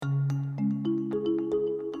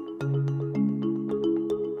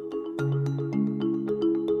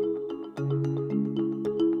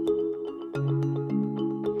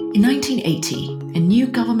In 1980, a new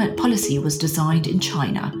government policy was designed in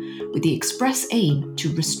China with the express aim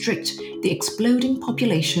to restrict the exploding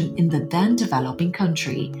population in the then developing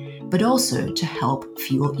country, but also to help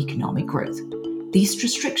fuel economic growth. These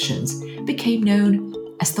restrictions became known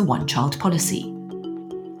as the one-child policy.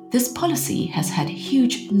 This policy has had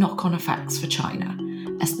huge knock-on effects for China,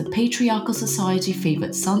 as the patriarchal society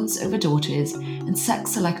favored sons over daughters and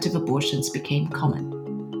sex-selective abortions became common.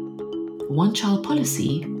 The one-child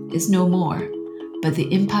policy is no more, but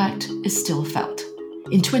the impact is still felt.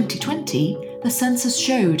 In 2020, the census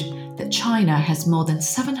showed that China has more than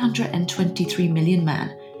 723 million men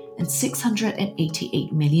and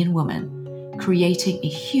 688 million women, creating a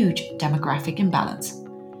huge demographic imbalance.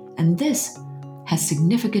 And this has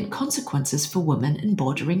significant consequences for women in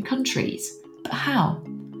bordering countries. But how?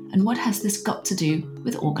 And what has this got to do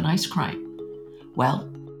with organized crime? Well,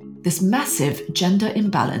 this massive gender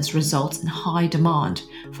imbalance results in high demand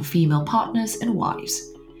for female partners and wives.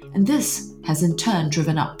 And this has in turn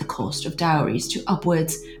driven up the cost of dowries to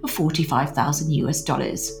upwards of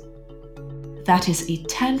 $45,000. That is a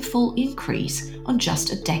tenfold increase on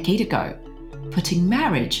just a decade ago, putting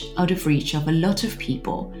marriage out of reach of a lot of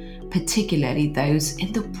people, particularly those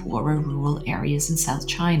in the poorer rural areas in South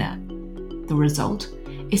China. The result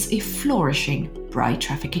is a flourishing bride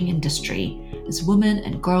trafficking industry, as women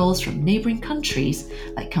and girls from neighboring countries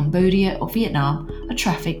like Cambodia or Vietnam are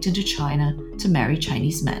trafficked into China to marry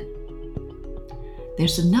Chinese men.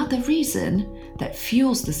 There's another reason that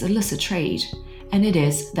fuels this illicit trade, and it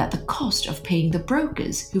is that the cost of paying the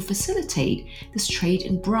brokers who facilitate this trade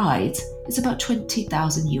in brides is about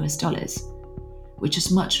 $20,000, which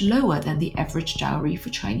is much lower than the average dowry for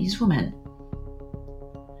Chinese women.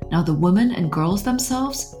 Now, the women and girls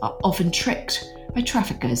themselves are often tricked by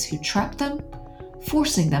traffickers who trap them,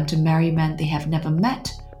 forcing them to marry men they have never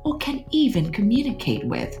met or can even communicate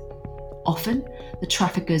with. Often, the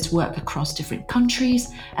traffickers work across different countries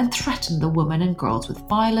and threaten the women and girls with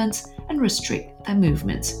violence and restrict their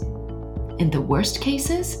movements. In the worst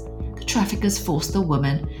cases, the traffickers force the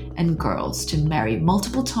women and girls to marry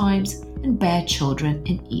multiple times and bear children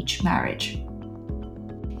in each marriage.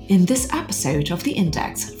 In this episode of The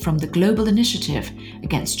Index from the Global Initiative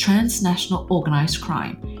Against Transnational Organized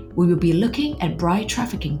Crime, we will be looking at bride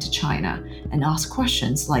trafficking to China and ask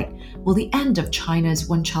questions like, will the end of China's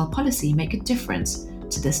one-child policy make a difference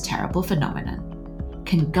to this terrible phenomenon?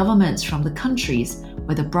 Can governments from the countries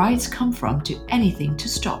where the brides come from do anything to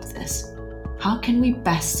stop this? How can we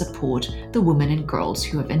best support the women and girls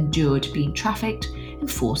who have endured being trafficked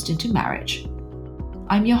and forced into marriage?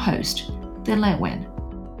 I'm your host, Dinlai Nguyen.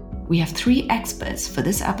 We have three experts for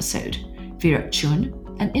this episode: Virat Chun,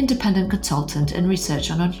 an independent consultant and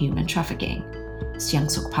researcher on human trafficking; Siang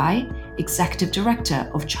Sok Pai, Executive Director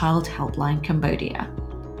of Child Helpline Cambodia.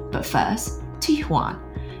 But first, Thi Huan,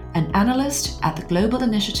 an analyst at the Global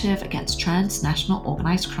Initiative Against Transnational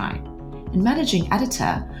Organized Crime and Managing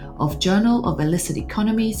Editor of Journal of Illicit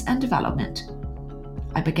Economies and Development.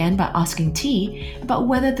 I began by asking Thi about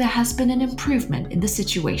whether there has been an improvement in the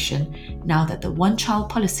situation now that the one-child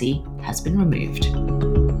policy has been removed.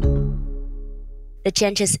 The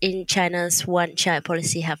changes in China's one-child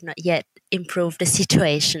policy have not yet improved the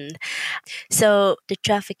situation. So the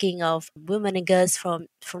trafficking of women and girls from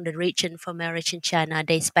the region for marriage in China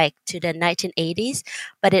dates back to the 1980s,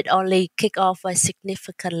 but it only kicked off a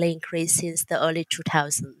significantly increase since the early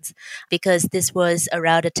 2000s, because this was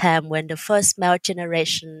around the time when the first male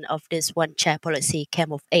generation of this one-child policy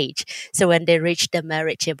came of age. So when they reached the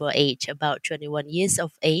marriageable age, about 21 years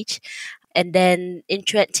of age. And then in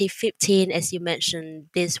 2015, as you mentioned,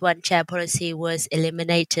 this one-child policy was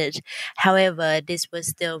eliminated. However, this was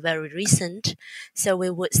still very recent, so we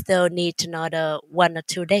would still need another 1 or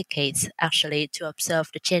 2 decades, actually, to observe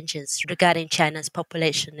the changes regarding China's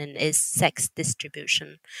population and its sex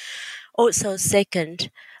distribution. Also,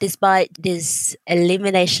 second, despite this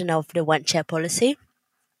elimination of the one-child policy,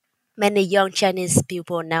 many young Chinese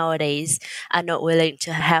people nowadays are not willing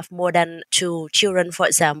to have more than 2 children, for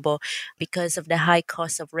example, because of the high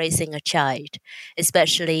cost of raising a child,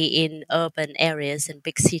 especially in urban areas and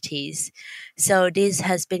big cities. So this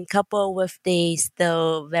has been coupled with the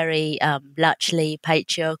still very largely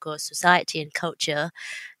patriarchal society and culture.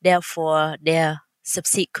 Therefore, their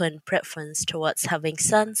subsequent preference towards having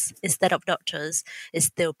sons instead of daughters is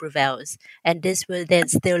still prevails, and this will then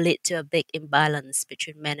still lead to a big imbalance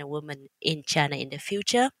between men and women in China in the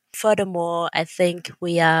future. Furthermore, I think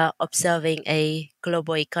we are observing a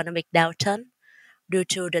global economic downturn due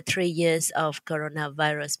to the 3 years of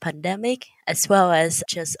coronavirus pandemic, as well as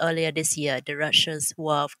just earlier this year, the Russia's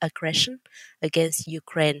war of aggression against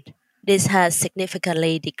Ukraine. This has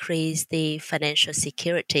significantly decreased the financial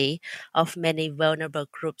security of many vulnerable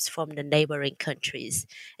groups from the neighboring countries,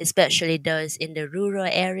 especially those in the rural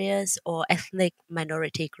areas or ethnic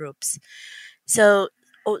minority groups. So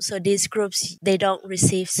also these groups they don't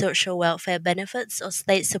receive social welfare benefits or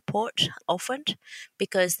state support often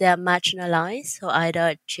because they are marginalized, so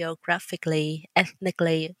either geographically,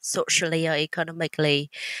 ethnically, socially or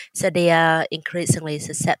economically. So they are increasingly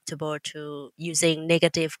susceptible to using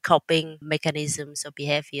negative coping mechanisms or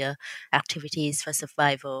behavior activities for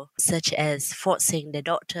survival, such as forcing their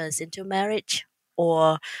daughters into marriage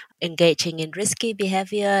or engaging in risky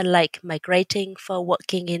behavior like migrating for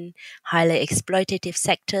working in highly exploitative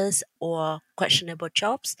sectors or questionable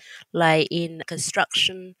jobs like in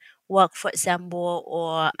construction work, for example,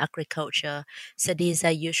 or agriculture. So these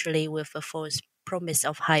are usually with a false promise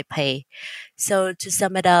of high pay. So to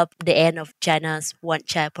sum it up, the end of China's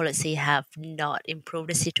one-child policy have not improved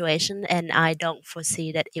the situation, and I don't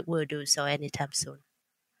foresee that it will do so anytime soon.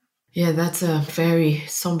 Yeah, that's a very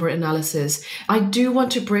somber analysis. I do want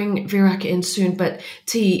to bring Virak in soon, but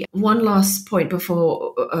T, one last point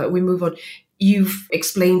before we move on. You've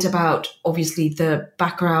explained about obviously the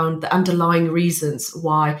background, the underlying reasons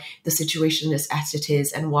why the situation is as it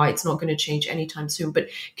is and why it's not going to change anytime soon. But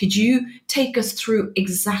could you take us through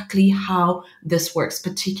exactly how this works,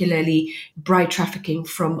 particularly bride trafficking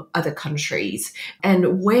from other countries?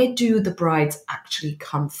 And where do the brides actually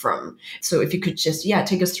come from? So if you could just, yeah,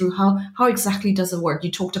 take us through how exactly does it work?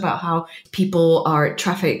 You talked about how people are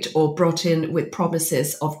trafficked or brought in with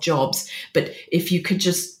promises of jobs, but if you could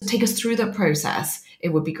just take us through the process, it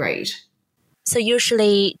would be great. So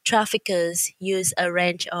usually traffickers use a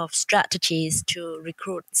range of strategies to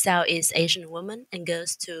recruit Southeast Asian women and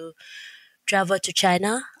girls to travel to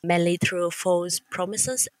China, mainly through false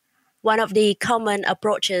promises. One of the common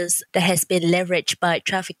approaches that has been leveraged by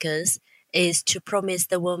traffickers is to promise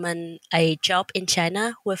the woman a job in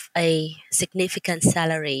China with a significant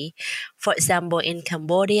salary. For example, in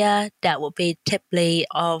Cambodia, that would be typically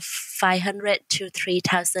of 500 to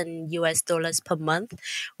 3,000 US dollars per month,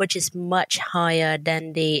 which is much higher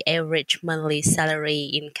than the average monthly salary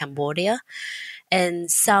in Cambodia. And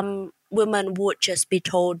some women would just be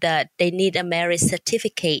told that they need a marriage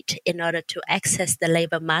certificate in order to access the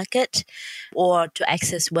labor market or to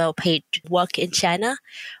access well-paid work in China,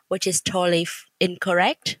 which is totally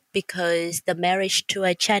incorrect because the marriage to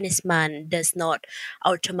a Chinese man does not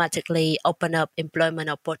automatically open up employment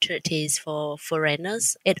opportunities for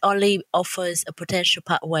foreigners. It only offers a potential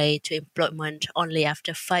pathway to employment only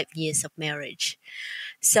after 5 years of marriage.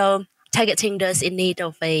 So targeting those in need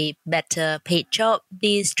of a better paid job,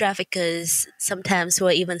 these traffickers sometimes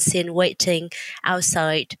were even seen waiting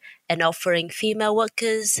outside and offering female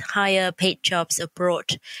workers higher paid jobs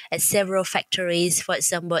abroad at several factories, for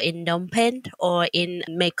example, in Phnom Penh or in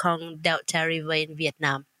Mekong Delta River in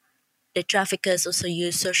Vietnam. The traffickers also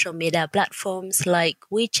use social media platforms like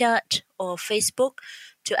WeChat or Facebook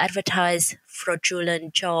to advertise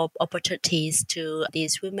fraudulent job opportunities to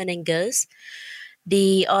these women and girls.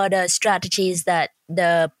 The other strategies that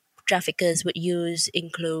the traffickers would use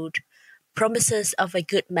include promises of a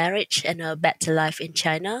good marriage and a better life in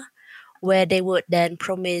China, where they would then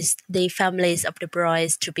promise the families of the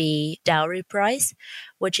brides to be dowry price,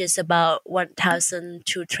 which is about 1,000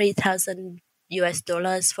 to 3,000 US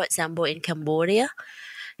dollars, for example, in Cambodia.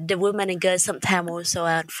 The women and girls sometimes also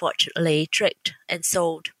are unfortunately tricked and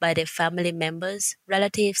sold by their family members,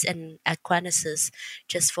 relatives, and acquaintances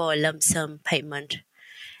just for a lump sum payment.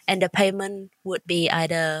 And the payment would be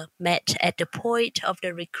either met at the point of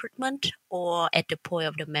the recruitment or at the point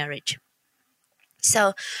of the marriage.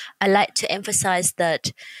 So I like to emphasize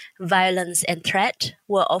that violence and threat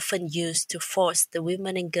were often used to force the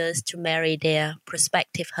women and girls to marry their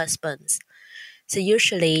prospective husbands. So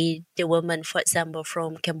usually the women, for example,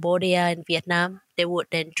 from Cambodia and Vietnam, they would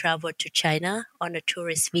then travel to China on a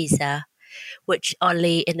tourist visa, which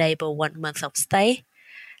only enable 1 month of stay.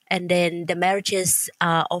 And then the marriages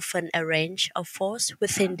are often arranged or forced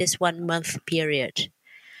within this 1 month period.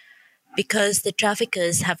 Because the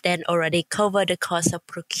traffickers have then already covered the cost of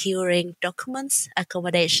procuring documents,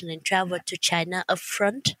 accommodation, and travel to China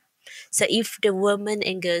upfront. So if the women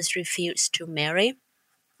and girls refuse to marry,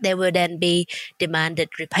 they will then be demanded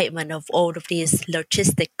repayment of all of these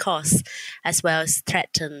logistic costs, as well as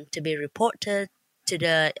threatened to be reported to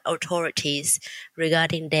the authorities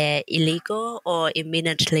regarding their illegal or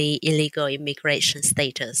imminently illegal immigration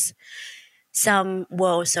status. Some were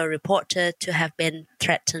also reported to have been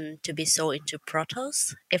threatened to be sold into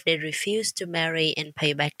brothels if they refused to marry and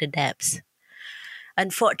pay back the debts.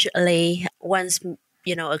 Unfortunately, once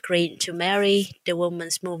agreeing to marry, the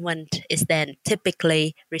women's movement is then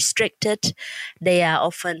typically restricted. They are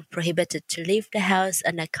often prohibited to leave the house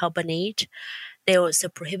unaccompanied. They are also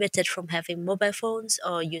prohibited from having mobile phones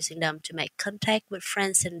or using them to make contact with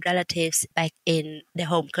friends and relatives back in their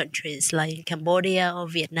home countries like in Cambodia or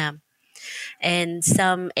Vietnam. And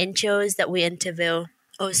some NGOs that we interview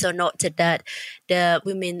also noted that the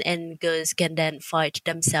women and girls can then find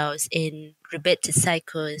themselves in repeated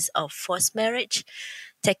cycles of forced marriage,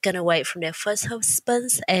 taken away from their first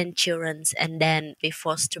husbands and children, and then be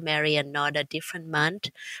forced to marry another different man,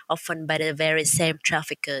 often by the very same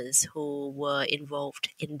traffickers who were involved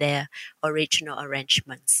in their original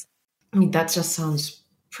arrangements. I mean, that just sounds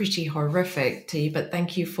pretty horrific, T, but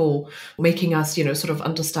thank you for making us, sort of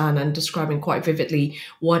understand and describing quite vividly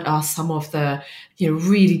what are some of the,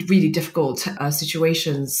 really, really difficult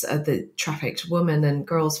situations that trafficked women and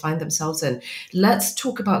girls find themselves in. Let's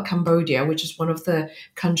talk about Cambodia, which is one of the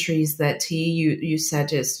countries that, T, you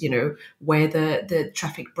said is, where the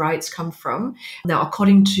trafficked brides come from. Now,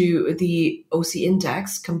 according to the OC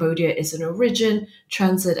Index, Cambodia is an origin,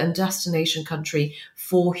 transit, and destination country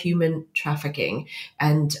for human trafficking.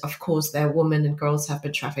 And of course, their women and girls have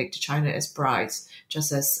been trafficked to China as brides,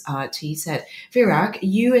 just as T said. Virak,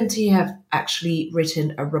 you and T have actually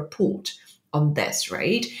written a report on this,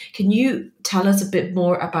 right? Can you tell us a bit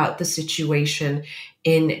more about the situation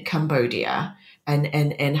in Cambodia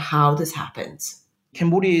and how this happens?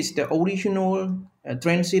 Cambodia is the original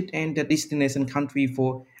transit and the destination country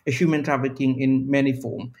for human trafficking in many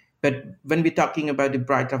forms. But when we're talking about the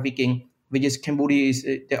bride trafficking, which is Cambodia is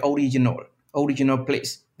the original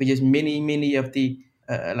place, which is many of the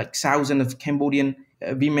like thousands of Cambodian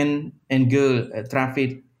women and girls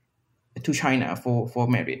trafficked to China for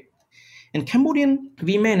marriage. And Cambodian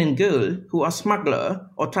women and girls who are smuggler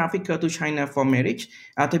or trafficker to China for marriage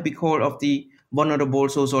are typical of the vulnerable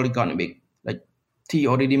social economic, like T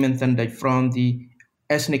already mentioned, that from the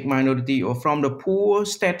ethnic minority or from the poor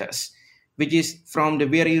status, which is from the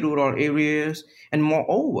very rural areas, and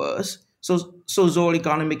moreover, social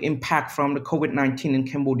economic impact from the COVID-19 in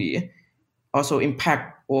Cambodia also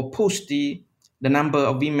impact or push the number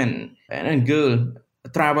of women and girls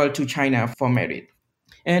travel to China for marriage.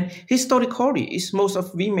 And historically, most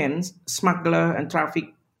of women smuggler and traffic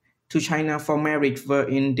to China for marriage were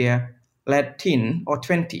in their late teens or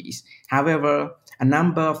 20s. However, a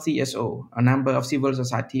number of CSO, a number of civil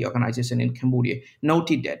society organizations in Cambodia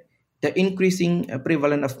noted that the increasing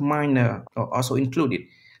prevalence of minor are also included,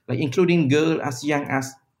 like including girls as young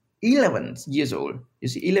as 11 years old. You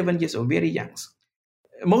see, 11 years old, very young.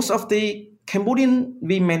 Most of the Cambodian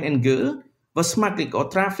women and girls were smuggled or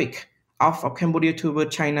trafficked out of Cambodia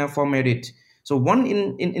toward China for marriage. So one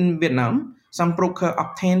in Vietnam, some broker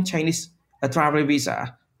obtained Chinese travel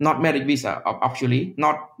visa, not marriage visa, actually,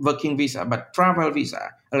 not working visa, but travel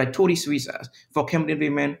visa, like tourist visas for Cambodian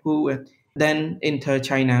women who then enter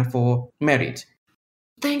China for marriage.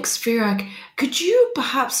 Thanks, Virak. Could you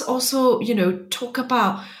perhaps also, talk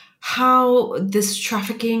about how this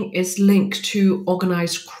trafficking is linked to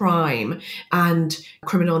organized crime and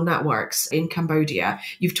criminal networks in Cambodia?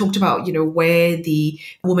 You've talked about, where the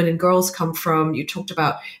women and girls come from. You talked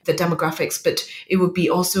about the demographics, but it would be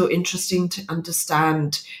also interesting to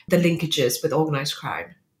understand the linkages with organized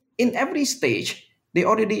crime. In every stage, they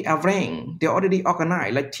already arrange, they already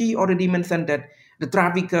organize. Like T already mentioned that the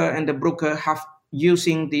trafficker and the broker have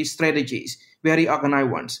using these strategies, very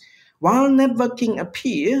organized ones. While networking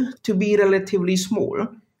appear to be relatively small,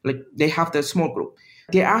 like they have the small group,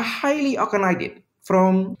 they are highly organized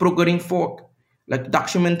from brokering for like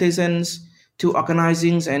documentations to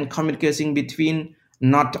organizing and communicating between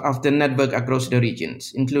not of the network across the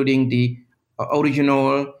regions, including the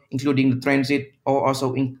original, including the transit, or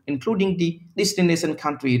also including the destination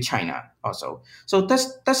country, China also. So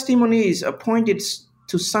testimonies pointed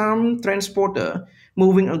to some transporter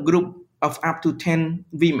moving a group of up to 10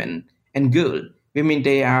 women and girls. Women,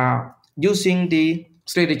 they are using the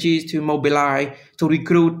strategies to mobilize, to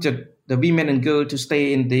recruit the women and girls to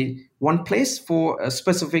stay in the one place for a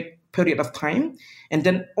specific period of time. And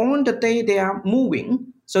then on the day they are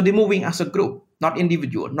moving, so they're moving as a group, not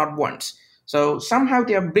individual, not once. So somehow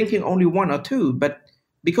they are bringing only one or two, but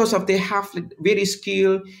because of they have very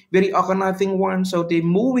skilled, very organizing one, so they're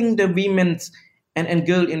moving the women and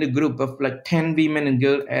girl in a group of like 10 women and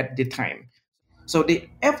girl at the time. So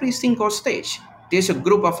every single stage, there's a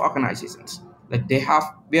group of organizations. Like they have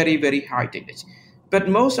very high technology. But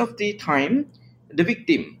most of the time, the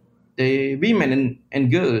victim, the women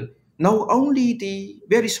and girl, know only the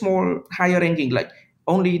very small higher ranking, like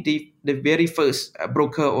only the very first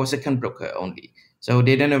broker or second broker only. So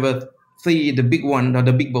they don't ever three, the big one or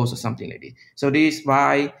the big boss or something like this. So this is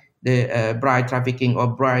why the bride trafficking or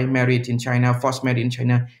bride marriage in China, forced marriage in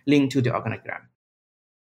China, linked to the organized crime.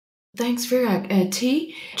 Thanks, Virak.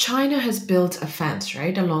 T. China has built a fence,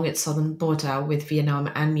 right, along its southern border with Vietnam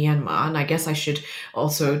and Myanmar. And I guess I should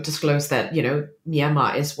also disclose that,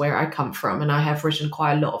 Myanmar is where I come from. And I have written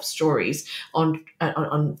quite a lot of stories on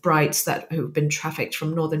brides who've been trafficked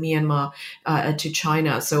from northern Myanmar to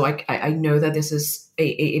China. So I know that this is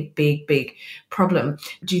a big, big problem.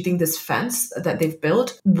 Do you think this fence that they've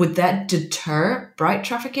built, would that deter bride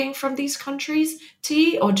trafficking from these countries,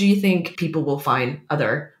 T? Or do you think people will find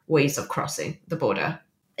other ways of crossing the border?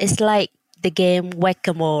 It's like the game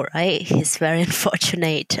whack-a-mole, right? It's very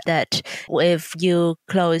unfortunate that if you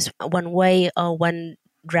close one way or one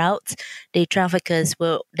route, the traffickers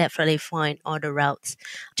will definitely find other routes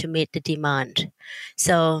to meet the demand.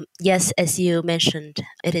 So yes, as you mentioned,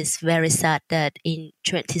 it is very sad that in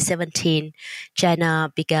 2017,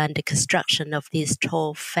 China began the construction of this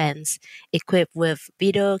tall fence equipped with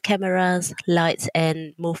video cameras, lights,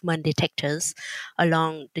 and movement detectors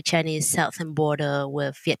along the Chinese southern border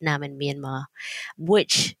with Vietnam and Myanmar,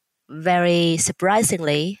 which very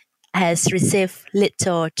surprisingly has received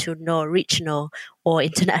little to no regional or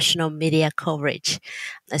international media coverage,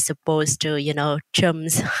 as opposed to,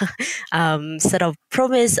 Trump's sort of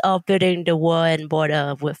promise of building the wall and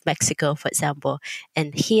border with Mexico, for example.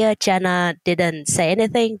 And here, China didn't say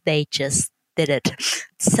anything, they just did it.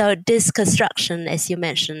 So this construction, as you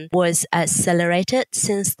mentioned, was accelerated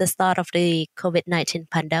since the start of the COVID-19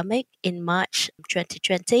 pandemic in March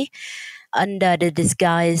 2020 under the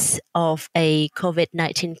disguise of a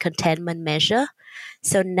COVID-19 containment measure.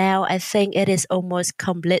 So now I think it is almost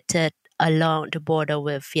completed along the border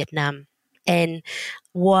with Vietnam. And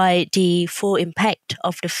why the full impact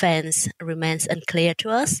of the fence remains unclear to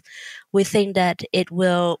us, we think that it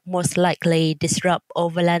will most likely disrupt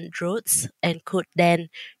overland routes and could then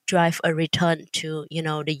drive a return to,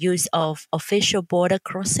 the use of official border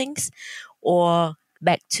crossings or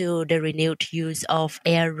back to the renewed use of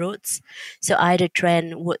air routes. So either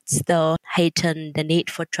trend would still heighten the need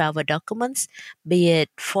for travel documents, be it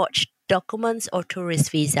forged documents or tourist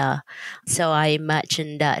visa. So I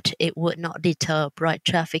imagine that it would not deter bride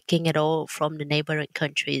trafficking at all from the neighboring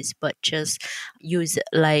countries, but just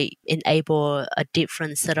enable a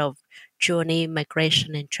different sort of journey,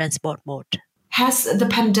 migration, and transport mode. Has the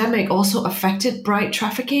pandemic also affected bride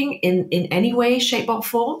trafficking in any way, shape, or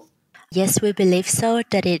form? Yes, we believe so,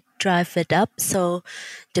 that it drive it up. So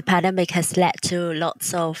the pandemic has led to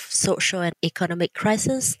lots of social and economic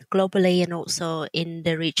crises globally and also in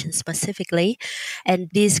the region specifically.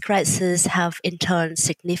 And these crises have in turn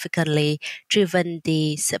significantly driven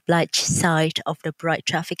the supply side of the bride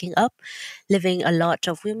trafficking up, leaving a lot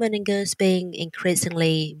of women and girls being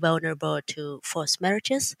increasingly vulnerable to forced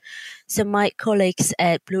marriages. So my colleagues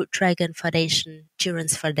at Blue Dragon Foundation,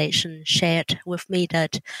 Children's Foundation, shared with me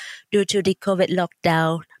that due to the COVID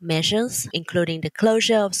lockdown measures, including the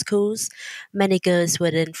closure of schools, many girls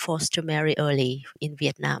were then forced to marry early in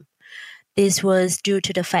Vietnam. This was due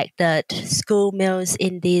to the fact that school meals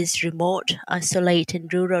in these remote,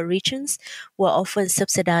 isolated rural regions were often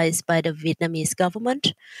subsidized by the Vietnamese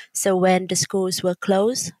government. So when the schools were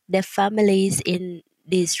closed, their families in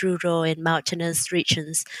these rural and mountainous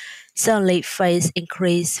regions suddenly face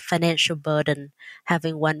increased financial burden,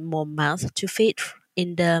 having one more mouth to feed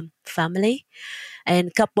in the family.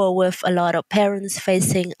 And coupled with a lot of parents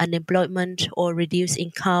facing unemployment or reduced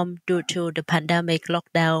income due to the pandemic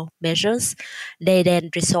lockdown measures, they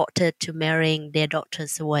then resorted to marrying their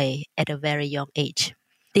daughters away at a very young age.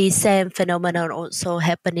 The same phenomenon also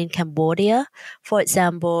happened in Cambodia. For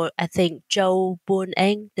example, I think Châu Bun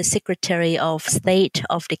Anh, the Secretary of State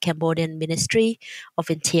of the Cambodian Ministry of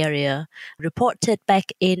Interior, reported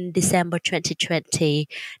back in December 2020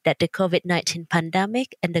 that the COVID-19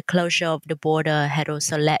 pandemic and the closure of the border had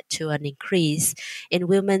also led to an increase in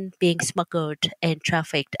women being smuggled and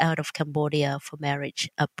trafficked out of Cambodia for marriage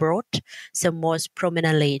abroad, so most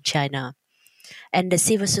prominently in China. And the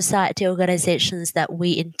civil society organizations that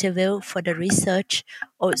we interviewed for the research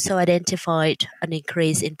also identified an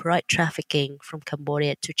increase in bride trafficking from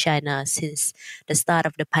Cambodia to China since the start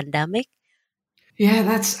of the pandemic. Yeah,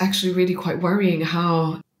 that's actually really quite worrying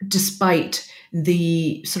how, despite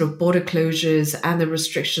the sort of border closures and the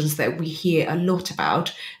restrictions that we hear a lot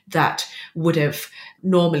about, that would have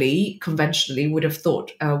normally, conventionally, would have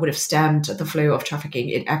stemmed the flow of trafficking.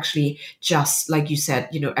 It actually just, like you said,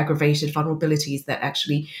 aggravated vulnerabilities that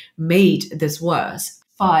actually made this worse.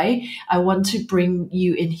 Phi, I want to bring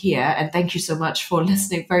you in here, and thank you so much for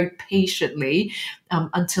listening very patiently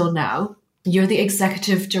until now. You're the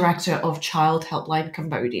executive director of Child Helpline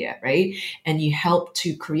Cambodia, right? And you helped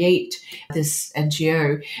to create this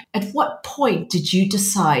NGO. At what point did you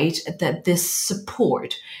decide that this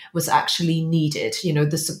support was actually needed?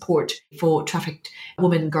 The support for trafficked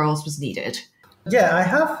women and girls was needed. Yeah, I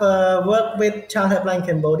have worked with Child Helpline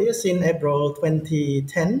Cambodia since April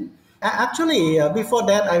 2010. Actually, before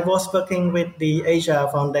that, I was working with the Asia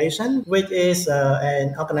Foundation, which is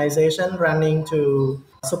an organization running to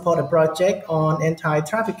support a project on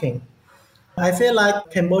anti-trafficking. I feel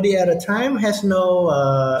like Cambodia at the time has no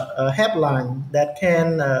helpline that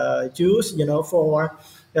can use, for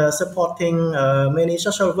supporting many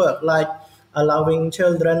social work, like allowing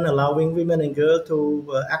children, allowing women and girls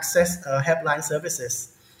to access helpline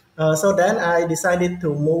services. So then I decided to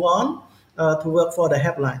move on to work for the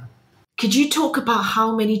helpline. Could you talk about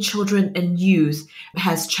how many children and youth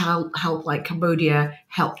has Child Helpline Cambodia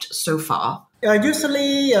helped so far?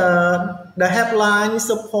 Usually, the helpline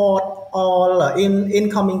support all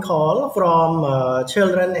incoming call from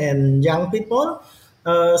children and young people.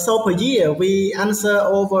 So per year, we answer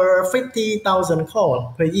over 50,000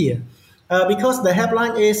 calls per year. Because the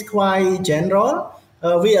helpline is quite general,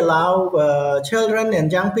 we allow children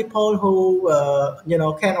and young people who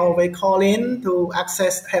can always call in to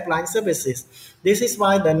access helpline services. This is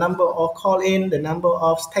why the number of call in, the number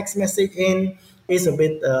of text message in is a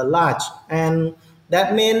bit large, and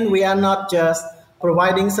that means we are not just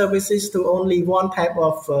providing services to only one type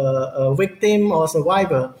of victim or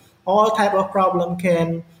survivor. All type of problem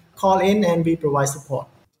can call in and we provide support.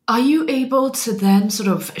 Are you able to then sort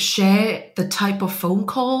of share the type of phone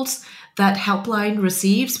calls that helpline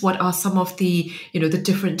receives? What are some of the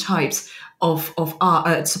different types of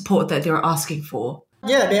support that they're asking for?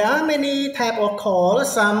 Yeah, there are many type of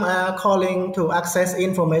calls. Some are calling to access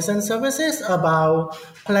information services about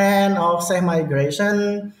plan of safe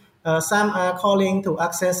migration. Some are calling to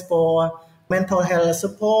access for mental health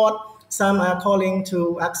support. Some are calling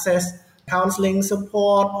to access counseling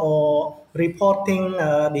support or reporting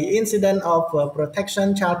the incident of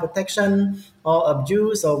protection, child protection, or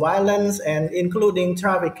abuse or violence, and including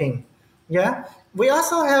trafficking. Yeah, we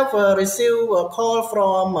also have received a call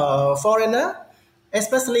from foreigner,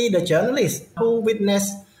 especially the journalists who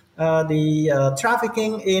witnessed the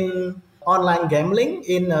trafficking in online gambling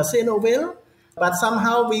in Sinovel. But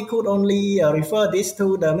somehow we could only refer this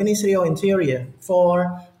to the Ministry of Interior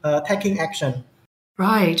for taking action.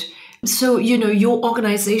 Right. So, your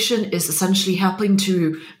organization is essentially helping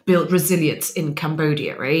to build resilience in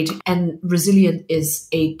Cambodia, right? And resilience is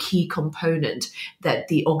a key component that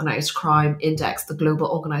the Organized Crime Index, the Global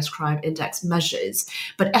Organized Crime Index, measures.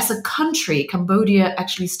 But as a country, Cambodia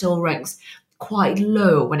actually still ranks quite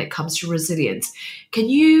low when it comes to resilience. Can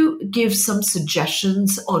you give some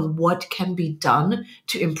suggestions on what can be done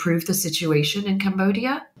to improve the situation in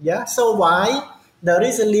Cambodia? Yeah, so why the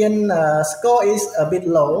resilient score is a bit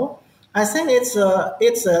low? I think it's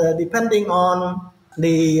depending on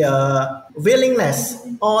the willingness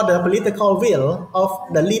or the political will of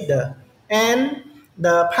the leader and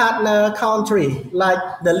the partner country, like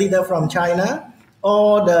the leader from China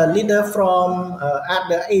or the leader from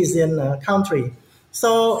other Asian country.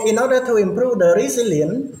 So, in order to improve the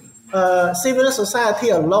resilience, civil society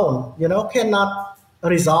alone, cannot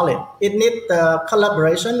resolve it. It needs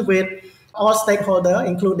collaboration with all stakeholders,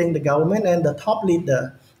 including the government and the top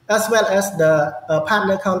leader, as well as the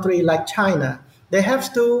partner country like China. They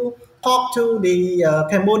have to talk to the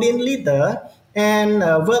Cambodian leader and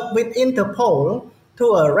work with Interpol to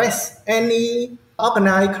arrest any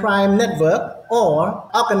organized crime network or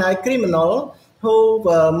organized criminal who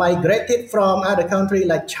migrated from other country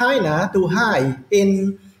like China to hide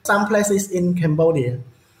in some places in Cambodia.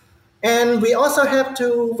 And we also have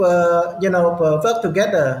to, work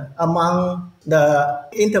together among the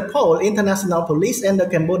Interpol, International Police, and the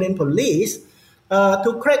Cambodian Police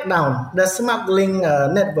to crack down the smuggling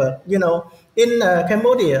network. In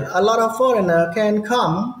Cambodia, a lot of foreigners can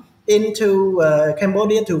come into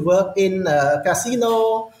Cambodia to work in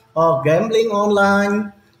casino or gambling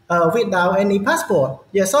online without any passport.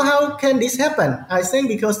 Yeah, so how can this happen? I think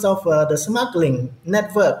because of the smuggling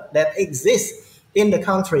network that exists in the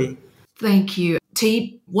country. Thank you.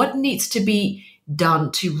 T, what needs to be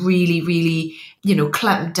done to really, really,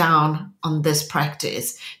 clamp down on this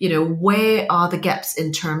practice? Where are the gaps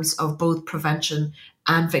in terms of both prevention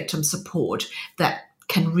and victim support that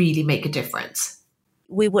can really make a difference?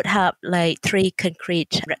 we would have like 3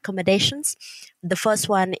 concrete recommendations. The first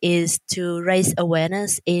one is to raise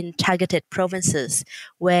awareness in targeted provinces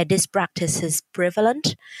where this practice is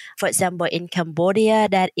prevalent. For example, in Cambodia,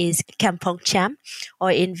 that is Kampong Cham,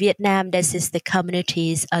 or in Vietnam, this is the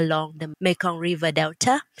communities along the Mekong River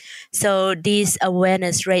Delta. So these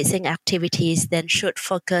awareness raising activities then should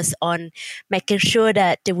focus on making sure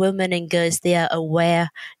that the women and girls, they are aware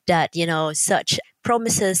that, such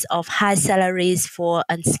promises of high salaries for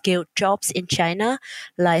unskilled jobs in China,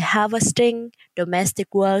 like harvesting,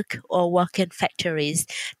 domestic work, or work in factories,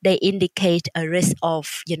 they indicate a risk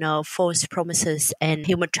of, false promises and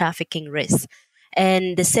human trafficking risk.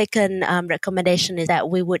 And the second recommendation is that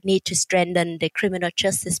we would need to strengthen the criminal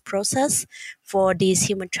justice process for these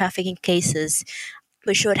human trafficking cases.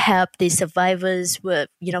 We should help the survivors with,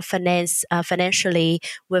 financially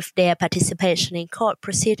with their participation in court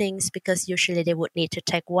proceedings, because usually they would need to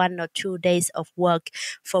take 1 or 2 days of work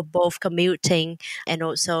for both commuting and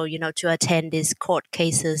also, to attend these court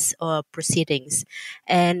cases or proceedings.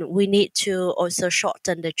 And we need to also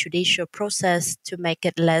shorten the judicial process to make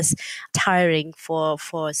it less tiring for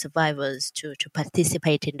survivors to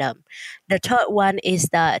participate in them. The third one is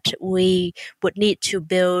that we would need to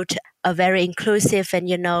build a very inclusive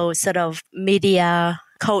and, sort of media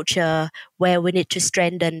culture where we need to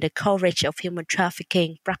strengthen the coverage of human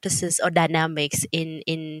trafficking practices or dynamics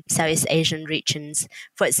in Southeast Asian regions.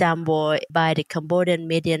 For example, by the Cambodian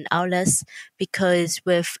media outlets, because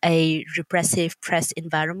with a repressive press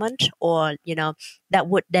environment, or, that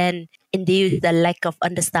would then induce the lack of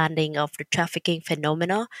understanding of the trafficking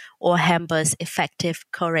phenomena, or hampers effective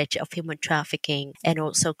coverage of human trafficking, and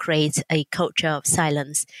also creates a culture of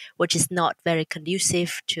silence, which is not very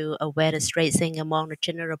conducive to awareness raising among the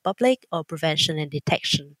general public or prevention and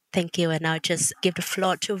detection. Thank you, and I'll just give the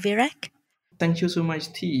floor to Virek. Thank you so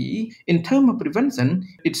much, T. In terms of prevention,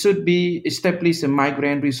 it should be established a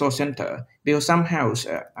migrant resource center, because somehow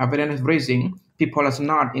awareness raising people are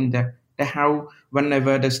not in the how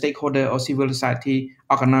whenever the stakeholder or civil society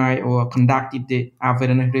organize or conducted the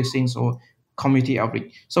awareness raising or community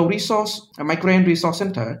outreach. So migrant resource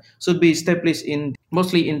center should be established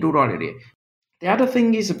mostly in rural area. The other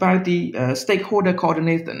thing is about the stakeholder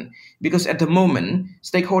coordination, because at the moment,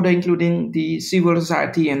 stakeholder including the civil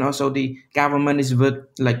society and also the government is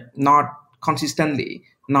not consistently,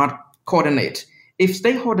 not coordinate. If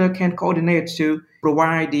stakeholder can coordinate to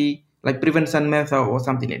provide the prevention method or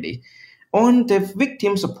something like this, on the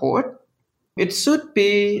victim support, it should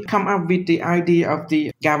be come up with the idea of the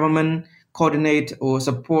government coordinate or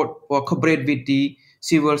support or cooperate with the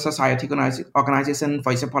civil society organization,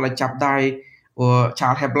 for example, like Chapdai or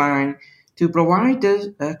Child Helpline, to provide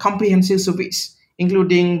the comprehensive service,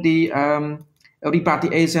 including the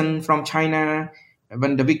repatriation from China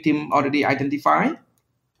when the victim already identified.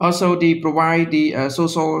 Also, they provide the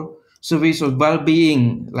social service of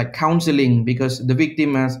well-being, like counseling, because the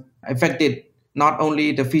victim has affected not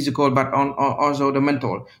only the physical but also the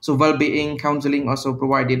mental. So well-being counseling also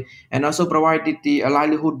provided, and also provided the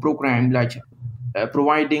livelihood program, like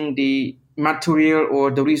providing the material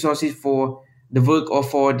or the resources for the work or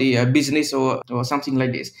for the business or something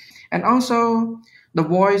like this. And also the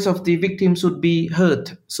voice of the victim should be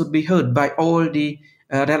heard by all the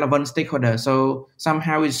relevant stakeholders. So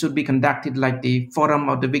somehow it should be conducted like the forum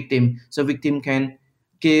of the victim, so victim can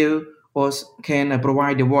give or can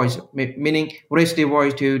provide the voice, meaning raise the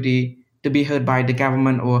voice to be heard by the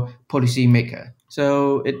government or policy maker.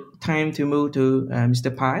 So it's time to move to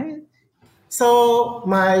Mr. Pai. So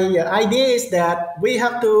my idea is that we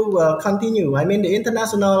have to continue. I mean, the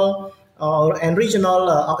international and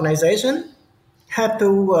regional organization have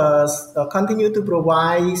to continue to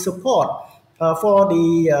provide support for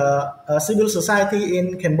the civil society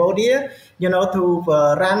in Cambodia, to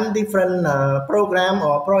run different program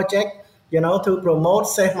or project, to promote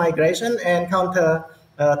safe migration and counter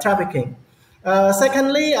trafficking.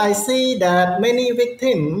 Secondly, I see that many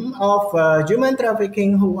victims of human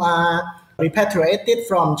trafficking who are repatriated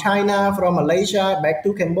from China, from Malaysia, back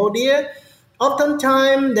to Cambodia,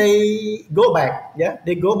 oftentimes they go back. Yeah,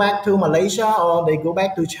 they go back to Malaysia or they go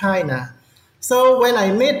back to China. So when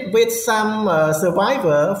I meet with some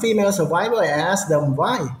female survivor, I ask them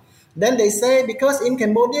why. Then they say because in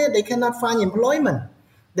Cambodia they cannot find employment.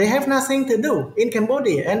 They have nothing to do in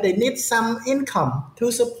Cambodia and they need some income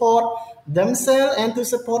to support themselves and to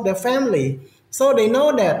support their family. So they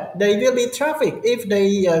know that they will be trafficked if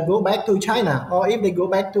they go back to China or if they go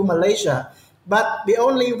back to Malaysia. But the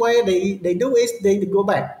only way they do is they go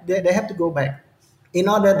back. They have to go back in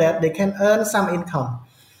order that they can earn some income.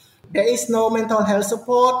 There is no mental health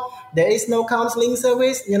support. There is no counseling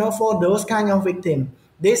service, for those kind of victims.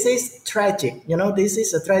 this is tragic. This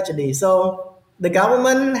is a tragedy. So the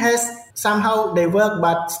government has somehow they work,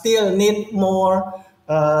 but still need more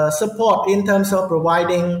support in terms of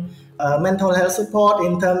providing mental health support,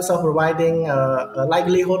 in terms of providing a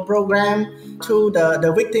livelihood program to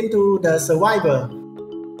the victim, to the survivor.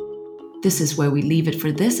 This is where we leave it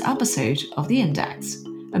for this episode of The Index.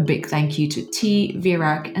 A big thank you to T,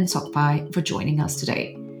 Virak and Sokpai for joining us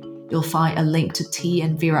today. You'll find a link to T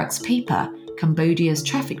and Virak's paper, Cambodia's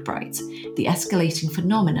Traffic Brides, the escalating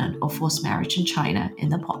phenomenon of forced marriage in China, in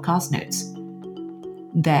the podcast notes.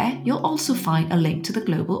 There, you'll also find a link to the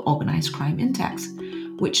Global Organized Crime Index,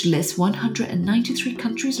 which lists 193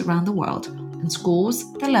 countries around the world and scores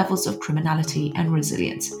the levels of criminality and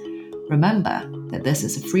resilience. Remember that this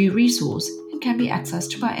is a free resource and can be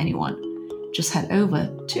accessed by anyone. Just head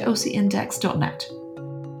over to ocindex.net.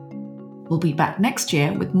 We'll be back next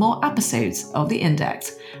year with more episodes of The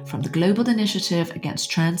Index from the Global Initiative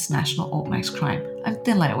Against Transnational Organized Crime. I'm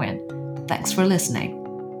Tin Lai Nguyen. Thanks for listening.